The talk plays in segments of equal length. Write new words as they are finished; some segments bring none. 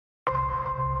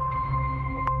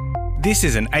This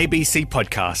is an ABC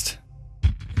podcast.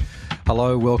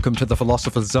 Hello, welcome to the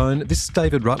Philosopher's Zone. This is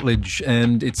David Rutledge,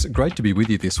 and it's great to be with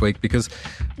you this week because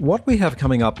what we have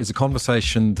coming up is a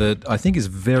conversation that I think is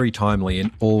very timely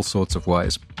in all sorts of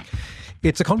ways.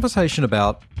 It's a conversation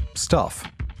about stuff.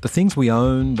 The things we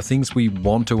own, the things we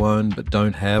want to own but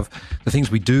don't have, the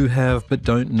things we do have but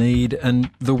don't need, and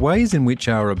the ways in which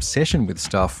our obsession with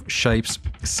stuff shapes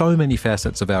so many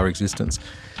facets of our existence.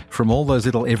 From all those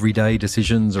little everyday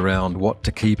decisions around what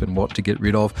to keep and what to get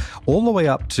rid of, all the way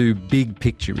up to big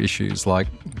picture issues like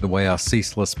the way our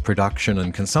ceaseless production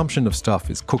and consumption of stuff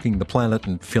is cooking the planet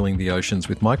and filling the oceans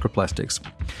with microplastics.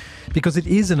 Because it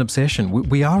is an obsession.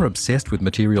 We are obsessed with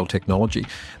material technology.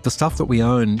 The stuff that we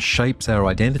own shapes our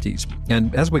identities.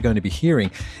 And as we're going to be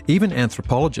hearing, even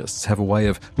anthropologists have a way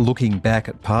of looking back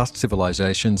at past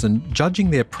civilizations and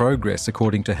judging their progress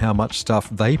according to how much stuff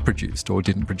they produced or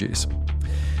didn't produce.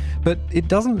 But it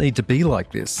doesn't need to be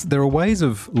like this. There are ways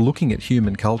of looking at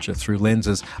human culture through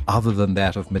lenses other than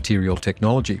that of material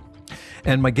technology.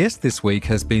 And my guest this week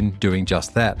has been doing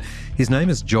just that. His name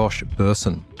is Josh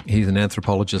Bersin. He's an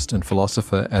anthropologist and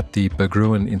philosopher at the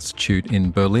Berggruen Institute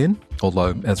in Berlin,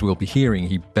 although, as we'll be hearing,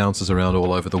 he bounces around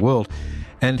all over the world.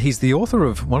 And he's the author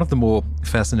of one of the more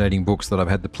fascinating books that I've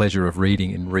had the pleasure of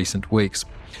reading in recent weeks.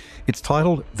 It's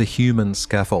titled The Human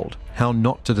Scaffold: How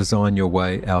Not to Design Your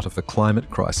Way Out of the Climate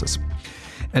Crisis.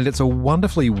 And it's a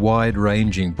wonderfully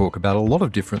wide-ranging book about a lot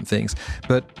of different things,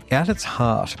 but at its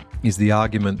heart is the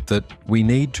argument that we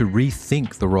need to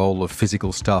rethink the role of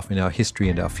physical stuff in our history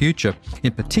and our future.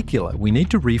 In particular, we need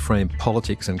to reframe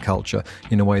politics and culture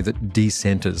in a way that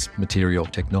decenters material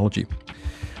technology.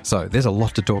 So there's a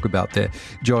lot to talk about there.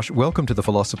 Josh, welcome to the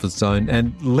Philosopher's Zone,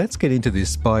 and let's get into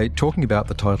this by talking about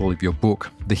the title of your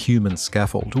book, The Human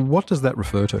Scaffold. What does that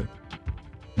refer to?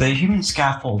 The human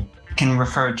scaffold can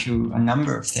refer to a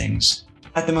number of things.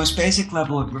 At the most basic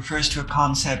level, it refers to a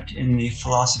concept in the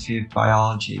philosophy of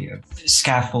biology of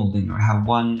scaffolding, or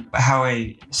how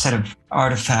a set of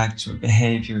artifacts or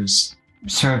behaviors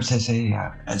serves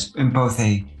as both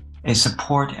a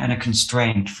support and a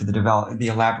constraint for the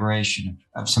elaboration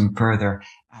of some further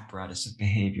apparatus of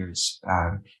behaviors,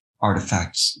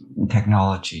 artifacts,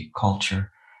 technology,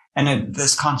 culture. And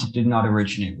this concept did not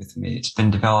originate with me. It's been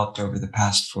developed over the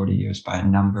past 40 years by a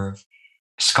number of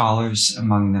scholars,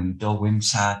 among them Bill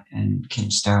Wimsatt and Kim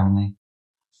Sterling.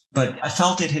 But I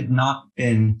felt it had not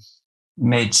been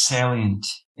made salient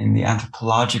in the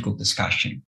anthropological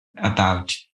discussion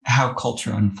about how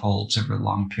culture unfolds over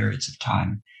long periods of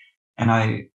time. And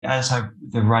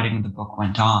the writing of the book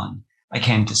went on, I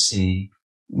came to see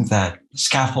that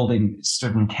scaffolding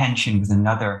stood in tension with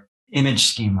another image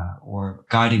schema or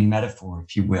guiding metaphor,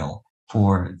 if you will,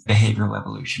 for behavioral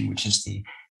evolution, which is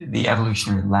the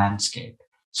evolutionary landscape.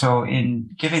 So in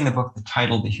giving the book the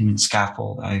title, The Human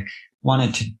Scaffold, I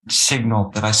wanted to signal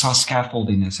that I saw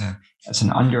scaffolding as an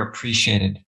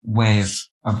underappreciated way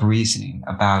of reasoning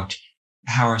about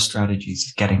how our strategies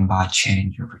of getting by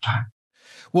change over time.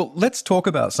 Well, let's talk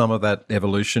about some of that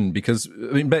evolution because,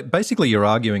 basically you're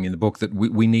arguing in the book that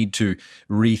we need to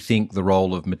rethink the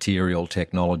role of material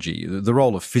technology, the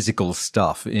role of physical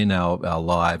stuff in our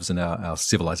lives and our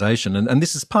civilization. And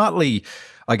this is partly,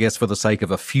 I guess, for the sake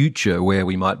of a future where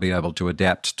we might be able to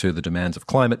adapt to the demands of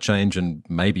climate change and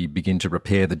maybe begin to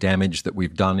repair the damage that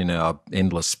we've done in our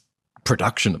endless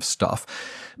production of stuff.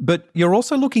 But you're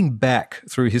also looking back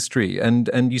through history,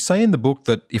 and you say in the book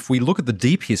that if we look at the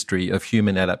deep history of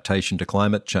human adaptation to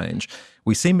climate change,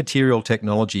 we see material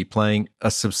technology playing a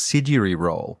subsidiary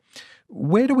role.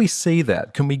 Where do we see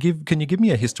that? Can you give me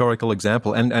a historical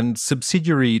example, and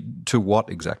subsidiary to what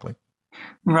exactly?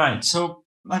 Right. So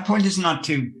my point is not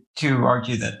to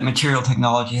argue that material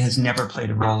technology has never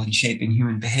played a role in shaping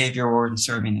human behavior or in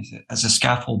serving as a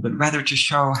scaffold, but rather to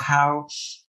show how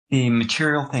the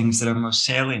material things that are most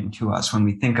salient to us when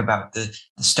we think about the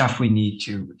stuff we need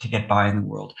to get by in the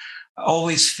world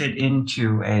always fit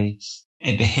into a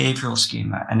behavioral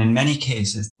schema. And in many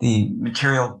cases, the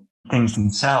material things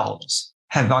themselves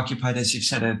have occupied, as you've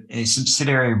said, a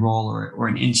subsidiary role or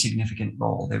an insignificant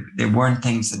role. They weren't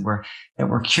things that were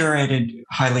curated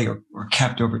highly or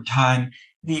kept over time.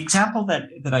 The example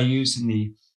that I use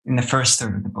in the first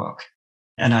third of the book,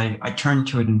 and I turn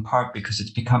to it in part because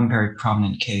it's become a very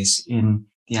prominent case in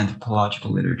the anthropological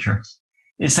literature,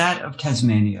 is that of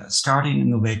Tasmania, starting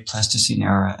in the late Pleistocene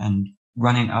era and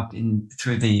running up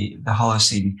through the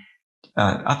Holocene,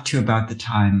 up to about the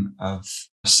time of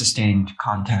sustained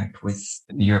contact with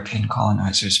the European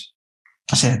colonizers,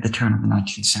 say at the turn of the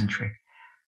 19th century.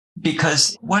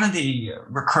 Because one of the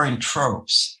recurring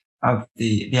tropes of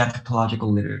the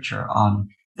anthropological literature on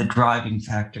the driving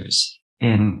factors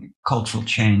in cultural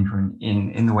change or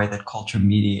in the way that culture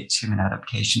mediates human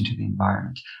adaptation to the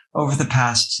environment over the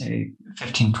past, say,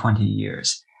 15, 20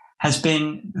 years has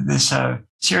been this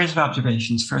series of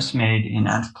observations first made in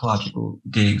anthropological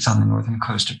digs on the northern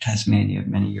coast of Tasmania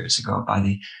many years ago by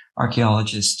the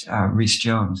archaeologist Rhys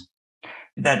Jones.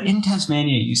 That in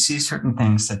Tasmania, you see certain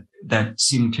things that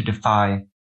seem to defy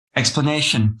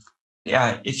explanation.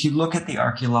 If you look at the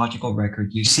archaeological record,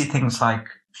 you see things like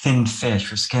finned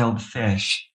fish or scaled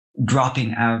fish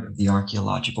dropping out of the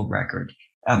archaeological record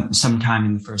sometime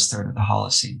in the first third of the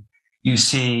Holocene. You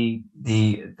see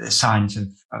the signs of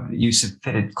the use of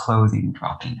fitted clothing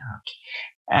dropping out.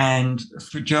 And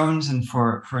for Jones and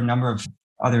for a number of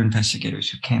other investigators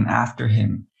who came after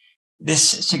him, this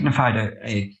signified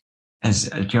as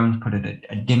Jones put it,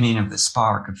 a dimming of the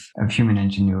spark of human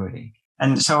ingenuity.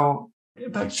 And so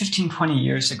about 15, 20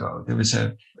 years ago, there was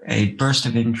a burst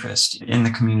of interest in the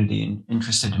community and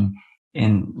interested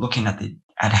in looking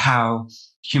at how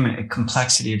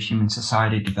complexity of human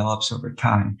society develops over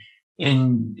time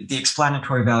in the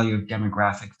explanatory value of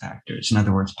demographic factors, in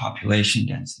other words, population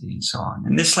density and so on.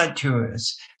 And this led to a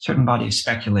certain body of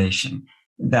speculation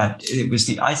that it was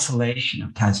the isolation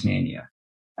of Tasmania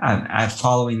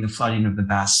following the flooding of the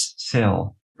Bass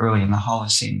Sill early in the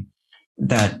Holocene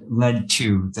that led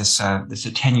to this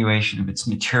attenuation of its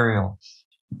material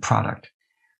product.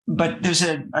 But there's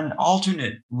an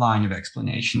alternate line of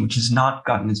explanation, which has not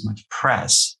gotten as much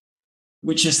press,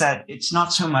 which is that it's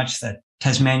not so much that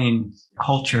Tasmanian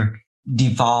culture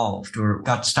devolved or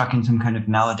got stuck in some kind of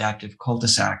maladaptive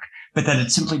cul-de-sac, but that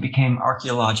it simply became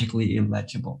archaeologically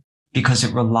illegible because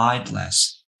it relied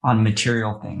less on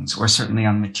material things, or certainly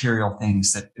on material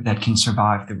things that can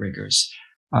survive the rigors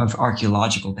of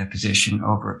archaeological deposition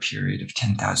over a period of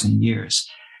 10,000 years.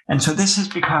 And so this has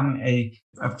become a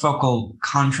focal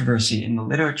controversy in the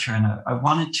literature, and I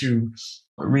wanted to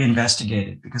reinvestigate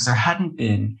it because there hadn't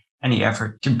been any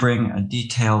effort to bring a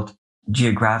detailed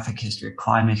geographic history,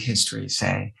 climate history,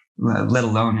 say, let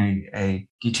alone a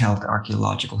detailed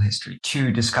archaeological history,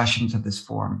 to discussions of this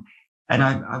form. And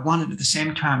I wanted at the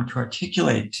same time to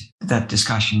articulate that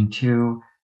discussion to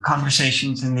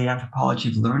conversations in the anthropology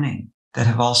of learning that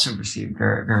have also received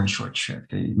very, very short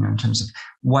shrift, in terms of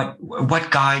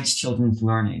what guides children's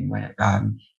learning.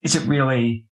 Is it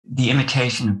really the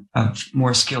imitation of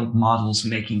more skilled models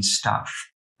making stuff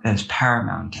that's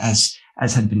paramount, as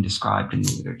had been described in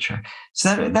the literature?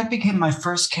 So that became my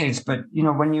first case. But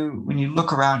when you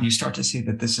look around, you start to see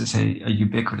that this is a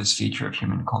ubiquitous feature of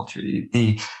human culture.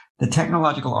 The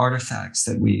technological artifacts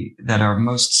that are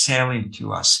most salient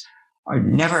to us are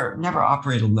never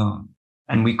operate alone.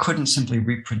 And we couldn't simply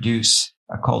reproduce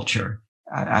a culture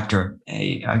after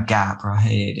a gap or a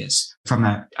hiatus from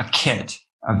a kit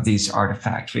of these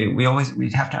artifacts.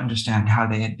 We'd have to understand how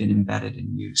they had been embedded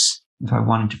in use. So I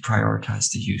wanted to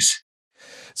prioritize the use.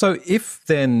 So if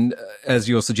then, as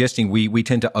you're suggesting, we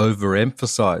tend to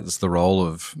overemphasize the role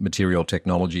of material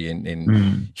technology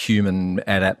in human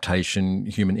adaptation,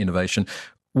 human innovation,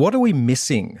 what are we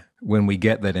missing when we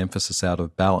get that emphasis out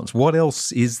of balance? What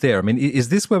else is there? I mean, is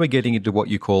this where we're getting into what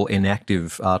you call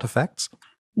inactive artifacts?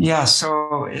 Yeah,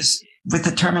 so with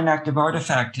the term inactive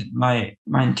artifact, my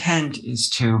intent is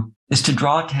to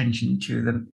draw attention to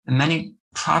the many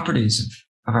properties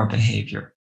of our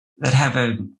behavior that have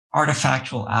an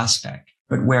artifactual aspect,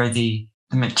 but where the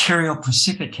material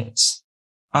precipitates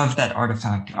of that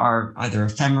artifact are either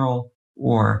ephemeral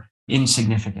or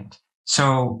insignificant.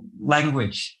 So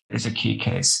language is a key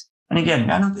case. And again,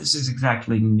 none of this is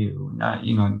exactly new.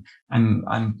 I'm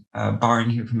borrowing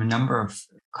here from a number of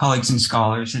colleagues and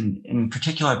scholars, and in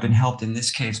particular, I've been helped in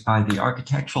this case by the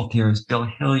architectural theorist Bill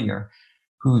Hillier,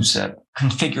 whose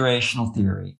configurational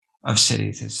theory of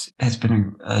cities has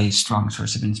been a strong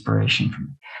source of inspiration for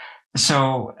me.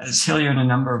 So, as Hillier and a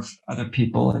number of other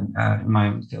people in my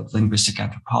own field, linguistic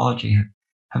anthropology,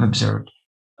 have observed,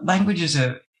 language is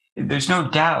there's no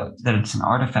doubt that it's an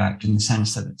artifact in the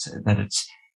sense that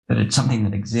it's something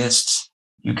that exists.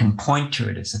 You can point to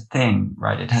it as a thing,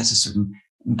 right? It has a certain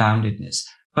boundedness.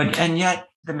 And yet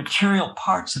the material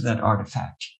parts of that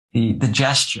artifact, the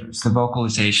gestures, the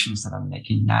vocalizations that I'm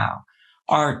making now,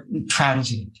 are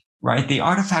transient, right? The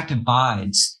artifact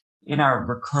abides in our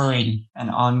recurring and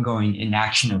ongoing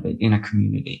inaction of it in a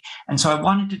community. And so I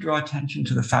wanted to draw attention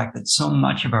to the fact that so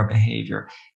much of our behavior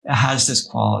has this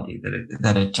quality,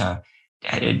 that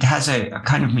it has a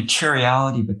kind of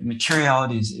materiality, but the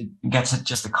materiality it gets at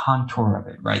just the contour of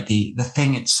it, right? The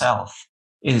thing itself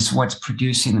is what's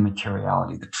producing the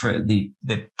materiality,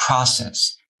 the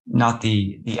process, not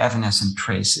the evanescent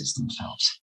traces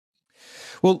themselves.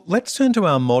 Well, let's turn to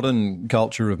our modern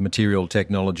culture of material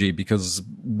technology, because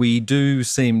we do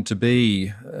seem to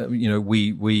be,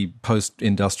 we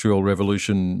post-industrial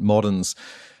revolution moderns,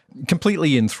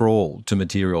 completely enthralled to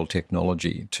material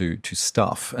technology, to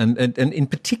stuff. And in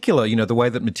particular, the way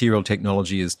that material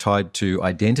technology is tied to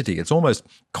identity, it's almost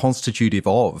constitutive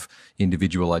of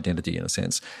individual identity in a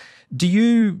sense. Do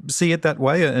you see it that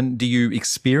way, and do you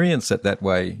experience it that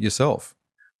way yourself?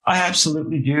 I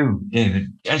absolutely do, David.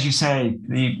 As you say,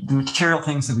 the material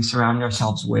things that we surround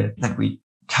ourselves with, that we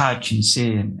touch and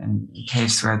see and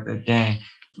taste throughout the day,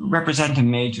 represent a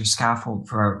major scaffold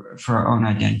for our own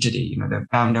identity. They're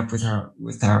bound up with our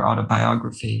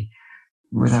autobiography,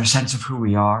 with our sense of who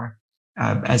we are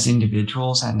as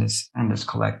individuals and as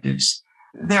collectives.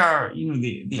 There are,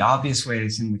 the obvious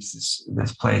ways in which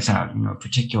this plays out. A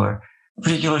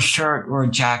particular shirt or a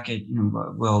jacket,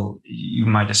 you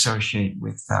might associate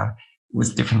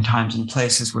with different times and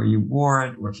places where you wore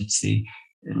it, or if it's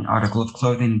an article of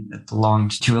clothing that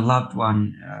belonged to a loved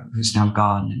one who's now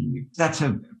gone. And that's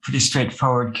a pretty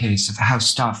straightforward case of how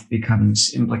stuff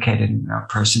becomes implicated in our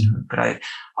personhood. But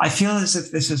I feel as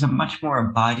if this is a much more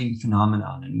abiding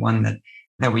phenomenon, and one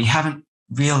that we haven't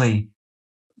really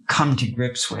come to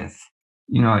grips with.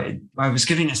 I was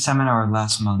giving a seminar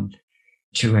last month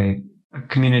to a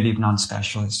community of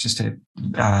non-specialists, just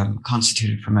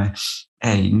constituted from a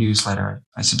newsletter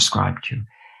I subscribe to.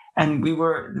 And we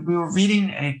were reading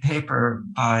a paper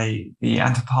by the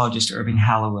anthropologist Irving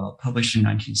Hallowell, published in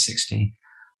 1960,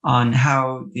 on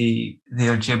how the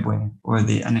Ojibwe, or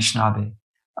the Anishinaabe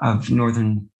of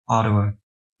northern Ottawa,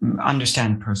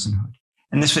 understand personhood.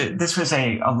 And this was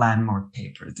a landmark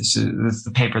paper. This is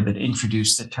the paper that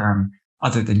introduced the term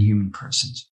other than human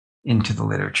persons into the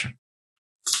literature.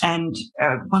 And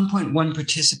at one point, one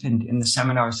participant in the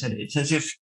seminar said, it's as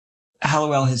if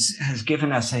Hallowell has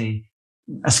given us a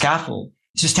scaffold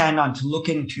to stand on, to look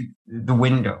into the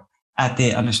window at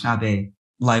the Anishinaabe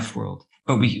life world.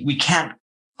 But we can't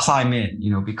climb in,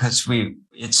 because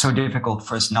it's so difficult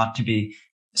for us not to be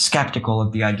skeptical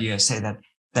of the idea, say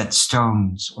that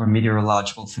stones or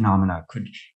meteorological phenomena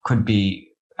could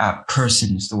be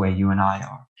persons the way you and I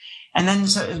are. And then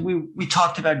so we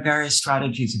talked about various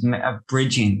strategies of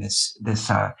bridging this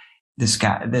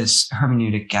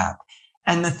hermeneutic gap.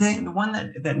 And the one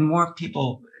that more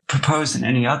people proposed than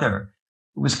any other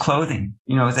was clothing.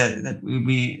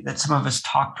 That some of us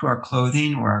talk to our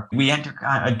clothing, or we enter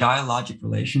a dialogic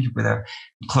relationship with our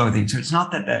clothing. So it's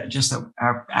not that just that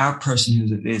our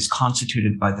personhood is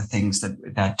constituted by the things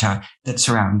that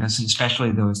surround us, and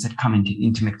especially those that come into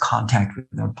intimate contact with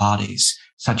our bodies,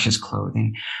 such as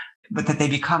clothing, but that they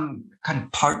become kind of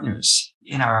partners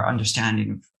in our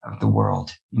understanding of the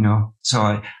world. So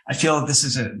I feel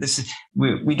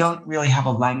we don't really have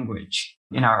a language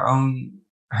in our own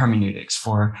hermeneutics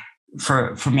for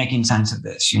making sense of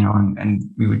this, and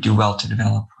we would do well to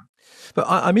develop. But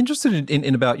I'm interested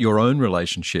in about your own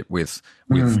relationship with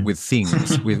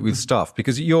things, with stuff,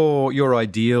 because your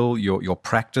ideal, your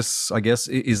practice, I guess,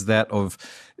 is that of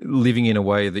living in a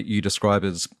way that you describe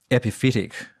as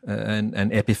epiphytic,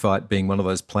 and epiphyte being one of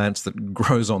those plants that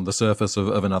grows on the surface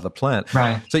of another plant.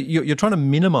 Right. So you're trying to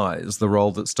minimize the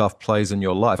role that stuff plays in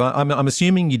your life. I'm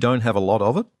assuming you don't have a lot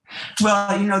of it.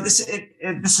 Well, this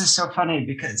is so funny,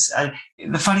 because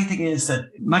the funny thing is that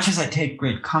much as I take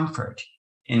great comfort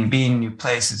in being in new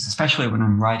places, especially when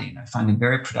I'm writing, I find it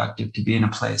very productive to be in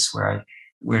a place where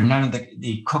none of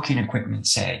the cooking equipment,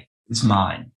 say, is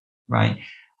mine, right?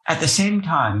 At the same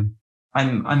time,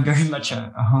 I'm very much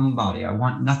a homebody. I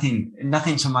want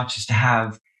nothing so much as to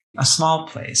have a small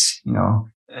place,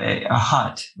 a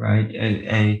hut, right?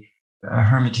 A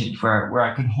hermitage where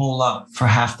I could hole up for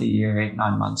half the year,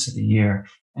 8-9 months of the year,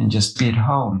 and just be at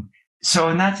home. So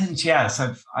in that sense, yes,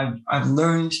 I've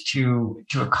learned to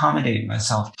accommodate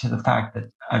myself to the fact that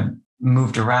I've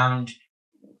moved around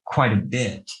quite a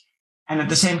bit. And at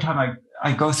the same time,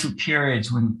 I go through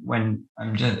periods when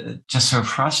I'm just so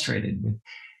frustrated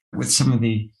with some of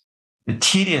the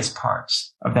tedious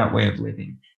parts of that way of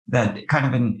living, that kind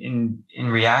of in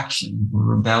reaction or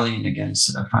rebellion against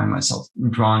it, I find myself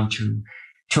drawn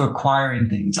to acquiring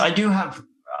things. I do have,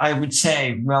 I would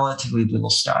say, relatively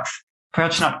little stuff,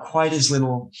 perhaps not quite as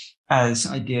little as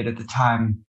I did at the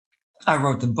time I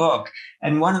wrote the book.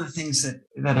 And one of the things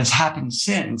that has happened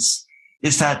since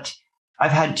is that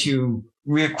I've had to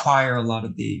reacquire a lot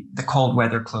of the cold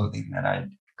weather clothing that I'd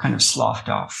kind of sloughed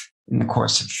off in the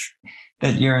course of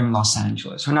that year in Los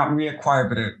Angeles. Or not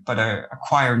reacquire, but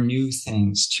acquire new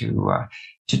things to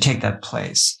take that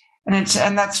place.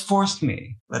 And that's forced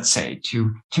me, let's say,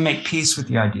 to make peace with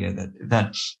the idea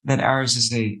that ours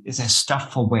is a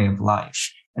stufful way of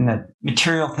life, and that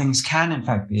material things can in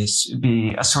fact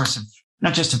be a source of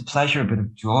not just of pleasure, but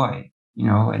of joy,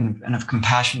 and of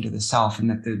compassion to the self, and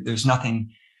that there's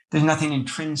nothing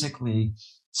intrinsically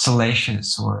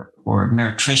salacious or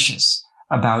meretricious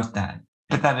about that,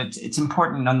 but that it's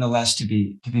important nonetheless to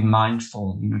be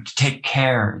mindful, to take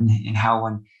care in how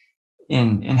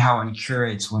one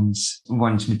curates one's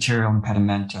material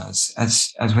impedimenta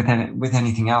as with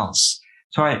anything else.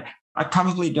 So I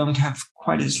probably don't have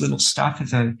quite as little stuff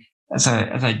as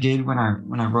I did when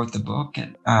I wrote the book,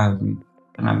 and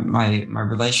my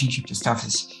relationship to stuff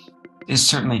is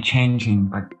certainly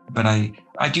changing, but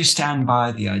I do stand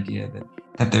by the idea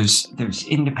that there's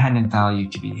independent value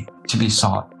to be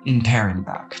sought in paring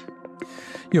back.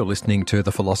 You're listening to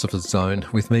The Philosopher's Zone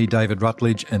with me, David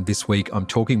Rutledge, and this week I'm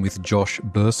talking with Josh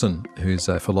Bersin, who's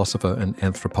a philosopher and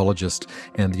anthropologist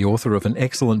and the author of an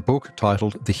excellent book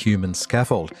titled The Human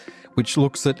Scaffold, which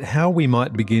looks at how we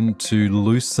might begin to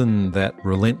loosen that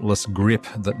relentless grip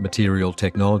that material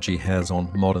technology has on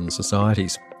modern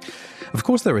societies. Of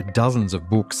course, there are dozens of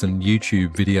books and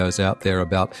YouTube videos out there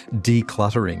about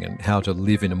decluttering and how to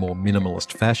live in a more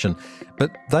minimalist fashion,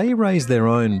 but they raise their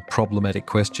own problematic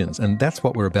questions, and that's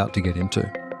what we're about to get into.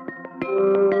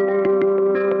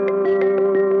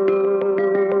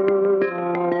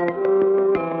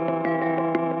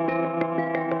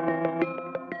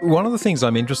 One of the things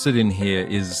I'm interested in here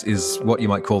is what you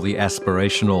might call the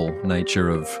aspirational nature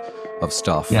of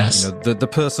stuff. Yes. The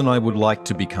person I would like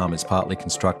to become is partly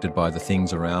constructed by the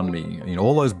things around me.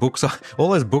 All those books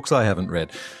I haven't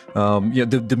read.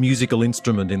 The musical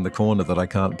instrument in the corner that I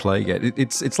can't play yet.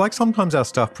 It's like sometimes our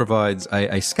stuff provides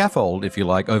a scaffold, if you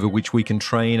like, over which we can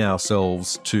train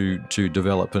ourselves to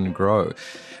develop and grow.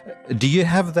 Do you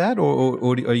have that, or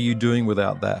are you doing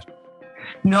without that?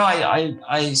 No,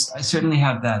 I certainly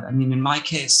have that. I mean, in my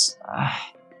case,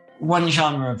 one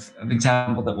genre of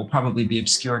example that will probably be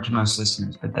obscure to most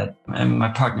listeners, but that my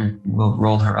partner will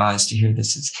roll her eyes to hear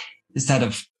this, is that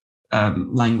of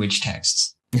language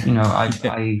texts.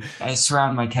 I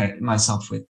surround myself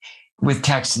with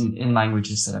texts in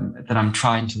languages that I'm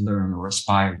trying to learn or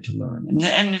aspire to learn,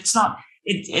 and it's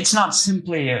not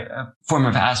simply a form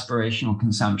of aspirational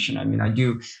consumption. I mean, I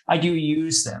do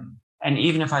use them. And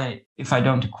even if I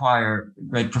don't acquire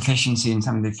great proficiency in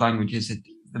some of these languages,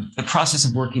 the process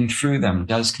of working through them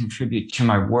does contribute to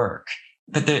my work.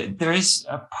 But there is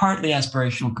a partly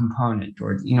aspirational component,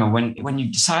 or, when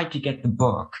you decide to get the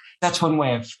book, that's one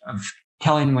way of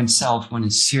telling oneself one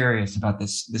is serious about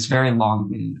this very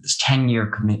long, this 10-year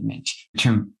commitment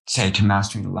to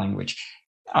mastering the language.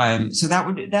 So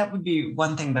that would be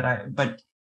one thing. But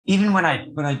even when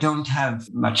I don't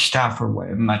have much staff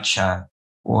or much,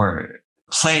 or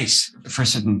place for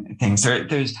certain things,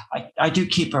 I do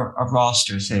keep a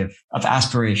roster, say, of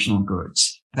aspirational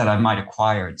goods that I might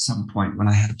acquire at some point when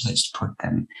I had a place to put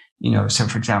them. So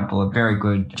for example, a very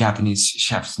good Japanese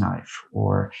chef's knife,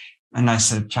 or a nice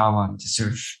set of chawan to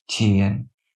serve tea. And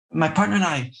my partner and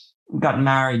I got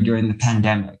married during the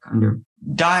pandemic under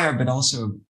dire but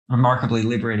also remarkably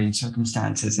liberating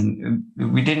circumstances, and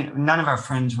none of our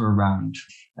friends were around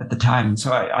at the time.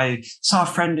 So I saw a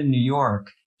friend in New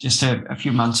York just a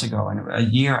few months ago, and a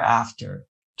year after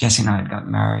Jesse and I had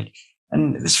gotten married.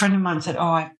 And this friend of mine said, "Oh,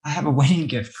 I have a wedding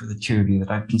gift for the two of you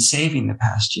that I've been saving the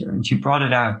past year." And she brought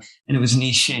it out, and it was an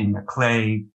Ishin, a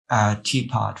clay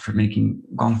teapot for making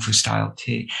Gongfu style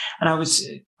tea. And I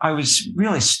was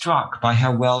really struck by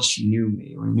how well she knew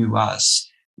me, or knew us.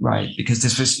 Right, because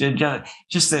this was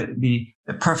just the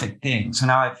perfect thing. So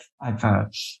now I've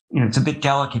it's a bit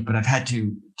delicate, but I've had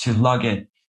to lug it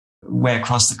way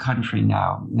across the country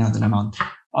now that I'm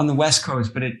on the West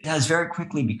Coast. But it has very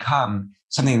quickly become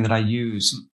something that I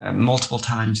use multiple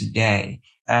times a day,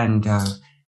 and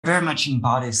very much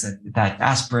embodies that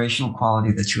aspirational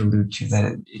quality that you allude to.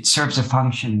 That it serves a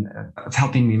function of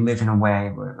helping me live in a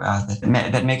way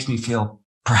that makes me feel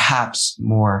perhaps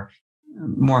more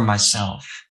myself.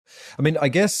 I mean, I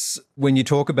guess when you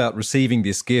talk about receiving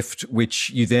this gift, which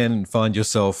you then find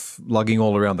yourself lugging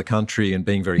all around the country and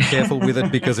being very careful with it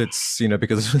because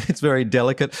it's very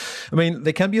delicate. I mean,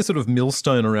 there can be a sort of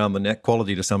millstone around the neck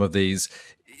quality to some of these,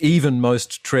 even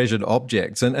most treasured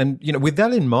objects. And with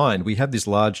that in mind, we have this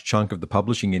large chunk of the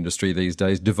publishing industry these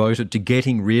days devoted to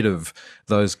getting rid of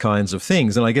those kinds of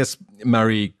things. And I guess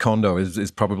Marie Kondo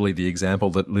is probably the example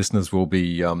that listeners will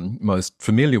be most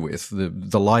familiar with,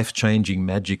 the life-changing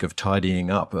magic of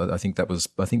tidying up. I think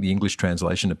the English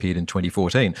translation appeared in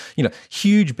 2014.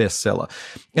 Huge bestseller.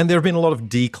 And there have been a lot of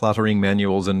decluttering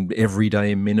manuals and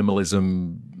everyday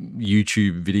minimalism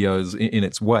YouTube videos in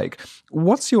its wake.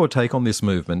 What's your take on this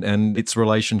movement and its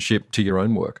relationship to your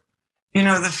own work?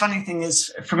 The funny thing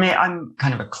is, for me, I'm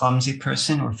kind of a clumsy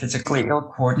person or physically ill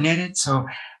coordinated. So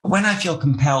when I feel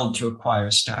compelled to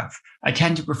acquire stuff, I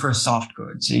tend to prefer soft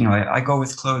goods. I go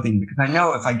with clothing because I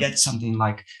know if I get something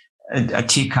like a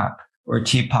teacup or a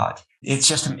teapot,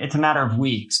 it's a matter of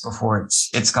weeks before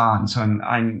it's gone. So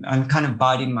I'm kind of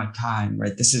biding my time,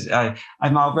 right?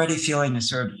 I'm already feeling a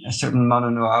certain mono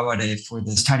no aware for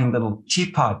this tiny little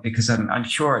teapot because I'm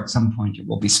sure at some point it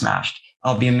will be smashed.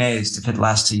 I'll be amazed if it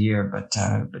lasts a year, but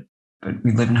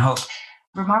we live in hope.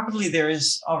 Remarkably, there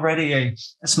is already a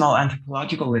small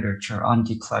anthropological literature on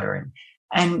decluttering,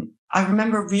 and I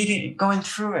remember going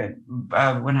through it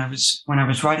when I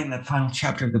was writing that final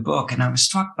chapter of the book, and I was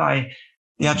struck by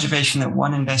the observation that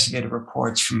one investigator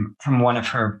reports from one of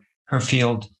her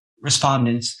field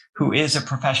respondents, who is a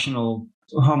professional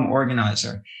home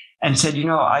organizer, and said,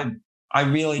 I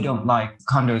really don't like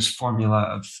Kondo's formula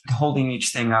of holding each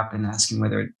thing up and asking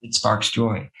whether it sparks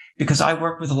joy, because I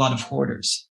work with a lot of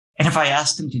hoarders. And if I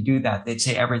asked them to do that, they'd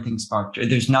say everything sparks joy.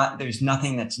 There's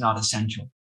nothing that's not essential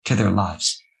to their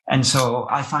lives. And so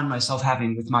I find myself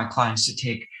having with my clients to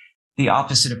take the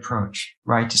opposite approach,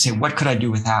 right? To say, what could I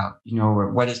do without, or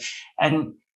what is,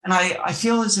 and I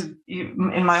feel as if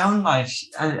in my own life,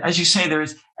 as you say, there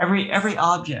is every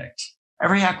object,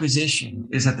 every acquisition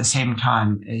is at the same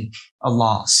time a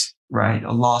loss, right?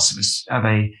 A loss of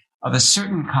a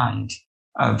certain kind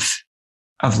of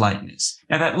lightness.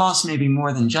 Now that loss may be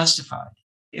more than justified.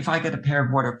 If I get a pair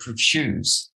of waterproof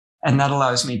shoes, and that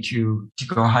allows me to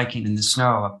go hiking in the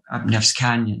snow up Neffs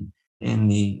Canyon in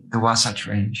the Wasatch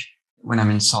Range when I'm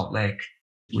in Salt Lake,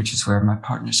 which is where my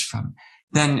partner's from,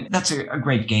 then that's a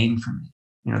great gain for me.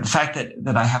 The fact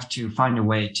that I have to find a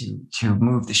way to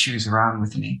move the shoes around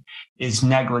with me is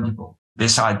negligible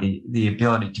beside the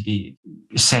ability to be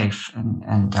safe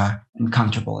and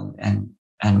comfortable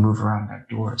and move around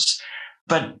outdoors.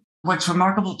 But what's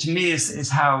remarkable to me is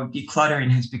how decluttering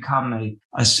has become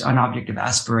an object of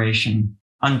aspiration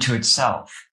unto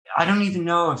itself. I don't even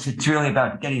know if it's really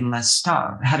about having less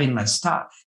stuff.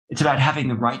 It's about having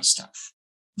the right stuff.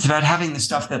 It's about having the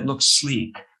stuff that looks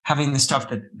sleek, having the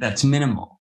stuff that's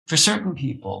minimal. For certain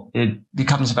people, it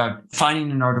becomes about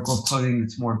finding an article of clothing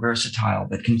that's more versatile,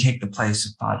 that can take the place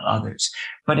of 5 others.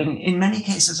 But in many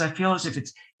cases, I feel as if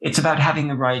it's about having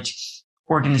the right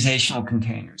organizational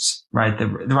containers, right? The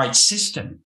right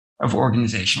system of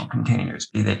organizational containers,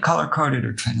 be they color coded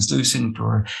or translucent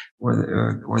or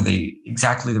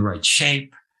exactly the right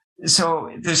shape. So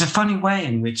there's a funny way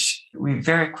in which we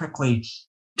very quickly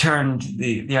turned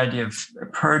the idea of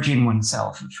purging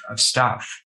oneself of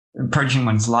stuff, purging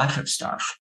one's life of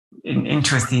stuff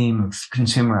into a theme of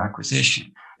consumer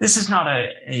acquisition. This is not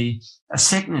a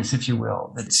sickness, if you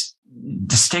will, that's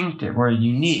distinctive or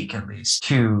unique, at least,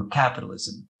 to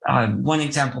capitalism. One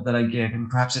example that I give, and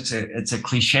perhaps it's a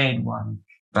cliched one,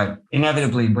 but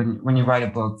inevitably when you write a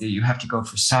book, that you have to go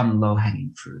for some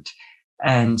low-hanging fruit.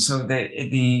 And so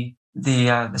the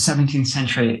 17th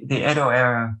century, the Edo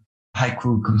era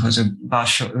haiku composer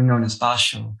Basho, known as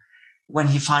Basho, when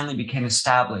he finally became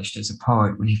established as a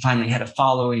poet, when he finally had a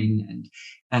following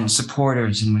and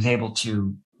supporters and was able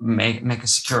to make a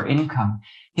secure income,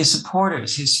 his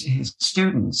supporters, his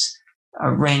students,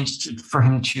 arranged for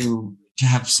him to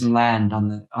have some land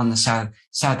on the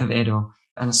south of Edo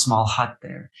and a small hut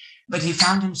there. But he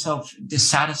found himself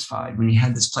dissatisfied when he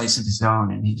had this place of his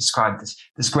own, and he described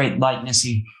this great lightness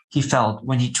he felt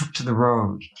when he took to the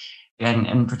road. And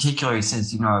in particular, he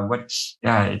says,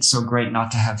 it's so great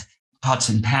not to have pots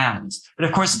and pans. But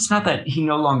of course, it's not that he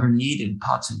no longer needed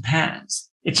pots and pans.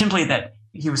 It's simply that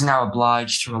he was now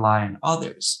obliged to rely on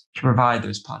others to provide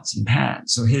those pots and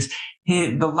pans. So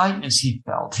the lightness he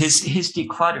felt, his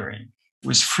decluttering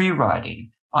was free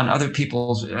riding on other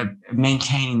people's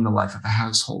maintaining the life of a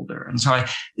householder. And so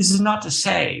this is not to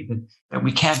say that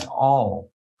we can't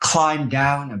all climb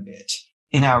down a bit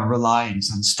in our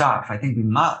reliance on stuff. I think we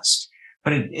must,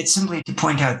 but it's simply to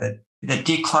point out that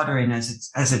decluttering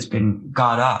as it's been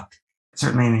got up,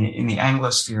 certainly in the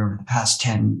Anglosphere over the past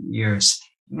 10 years,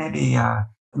 maybe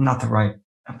not the right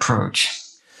approach.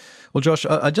 Well, Josh,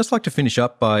 I'd just like to finish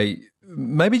up by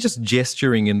maybe just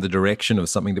gesturing in the direction of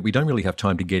something that we don't really have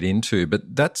time to get into,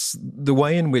 but that's the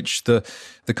way in which the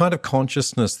kind of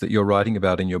consciousness that you're writing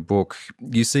about in your book,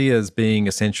 you see as being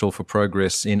essential for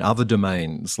progress in other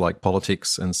domains like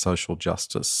politics and social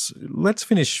justice. Let's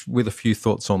finish with a few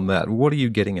thoughts on that. What are you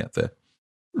getting at there?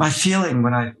 My feeling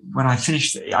when I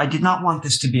finished, I did not want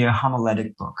this to be a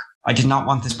homiletic book. I did not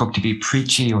want this book to be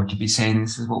preachy or to be saying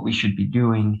this is what we should be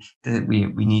doing, that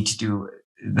we need to do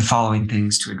the following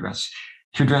things to address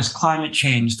to address climate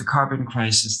change, the carbon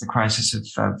crisis, the crisis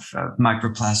of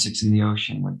microplastics in the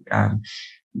ocean,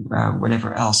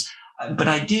 whatever else. But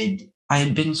I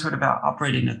had been sort of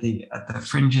operating at the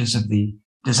fringes of the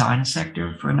design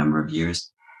sector for a number of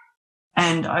years.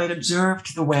 And I had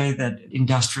observed the way that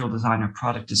industrial design or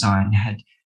product design had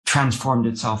transformed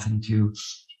itself into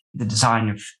the design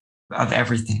of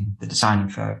everything, the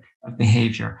design of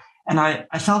behavior. And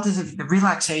I felt as if the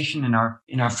relaxation in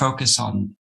our focus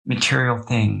on material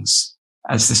things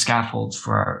as the scaffolds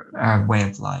for our way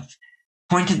of life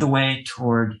pointed the way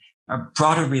toward a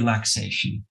broader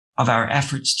relaxation of our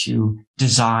efforts to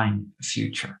design a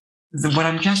future. What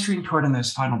I'm gesturing toward in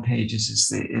those final pages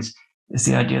is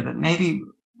the idea that maybe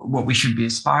what we should be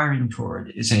aspiring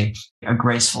toward is a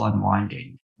graceful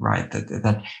unwinding, right?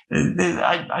 That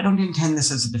I don't intend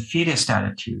this as a defeatist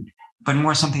attitude, but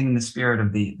more something in the spirit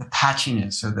of the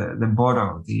patchiness or the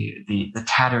boro, the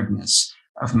tatteredness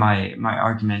of my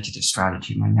argumentative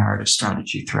strategy, my narrative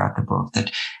strategy throughout the book.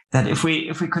 That if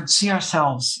we could see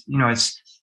ourselves, as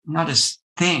not as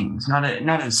things, not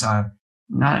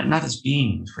as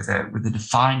beings with a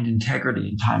defined integrity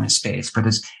in time and space, but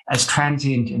as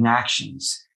transient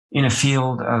inactions in a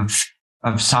field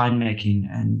of sign making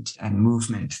and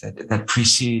movement that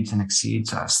precedes and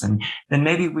exceeds us, then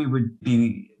maybe we would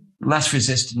be less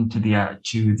resistant to the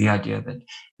idea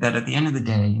that at the end of the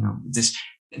day,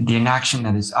 the inaction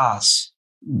that is us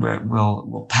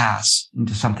will pass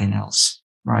into something else,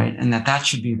 right? And that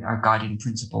should be our guiding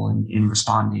principle in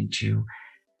responding to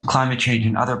climate change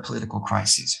and other political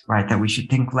crises, right? That we should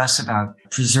think less about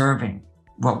preserving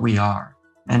what we are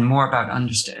and more about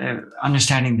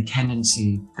understanding the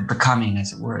tendency, the becoming,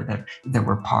 as it were, that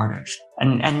we're part of,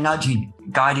 and nudging,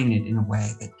 guiding it in a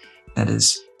way that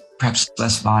is perhaps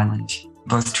less violent,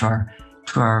 both to our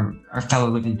fellow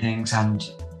living things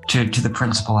and to the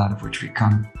principle out of which we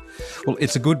come. Well,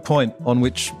 it's a good point on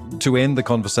which to end the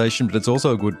conversation, but it's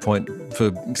also a good point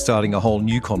for starting a whole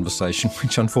new conversation,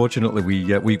 which unfortunately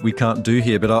we can't do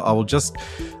here. But I will just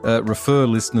refer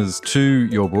listeners to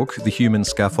your book, The Human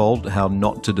Scaffold, How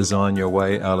Not to Design Your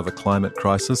Way Out of a Climate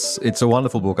Crisis. It's a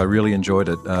wonderful book. I really enjoyed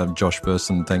it. Josh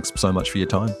Bersin, thanks so much for your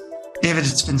time. David,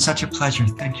 it's been such a pleasure.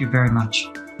 Thank you very much.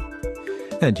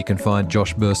 And you can find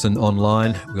Josh Bersin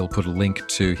online. We'll put a link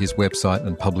to his website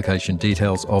and publication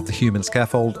details of The Human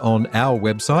Scaffold on our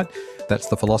website. That's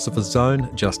The Philosopher's Zone.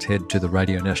 Just head to the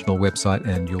Radio National website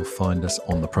and you'll find us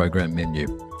on the program menu.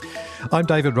 I'm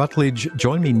David Rutledge.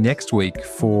 Join me next week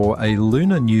for a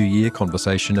Lunar New Year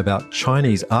conversation about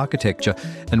Chinese architecture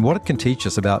and what it can teach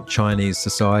us about Chinese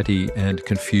society and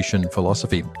Confucian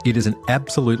philosophy. It is an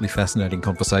absolutely fascinating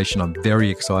conversation. I'm very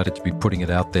excited to be putting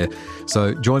it out there.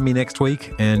 So join me next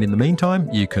week. And in the meantime,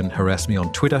 you can harass me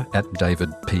on Twitter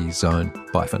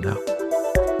 @DavidPZone. Bye for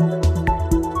now.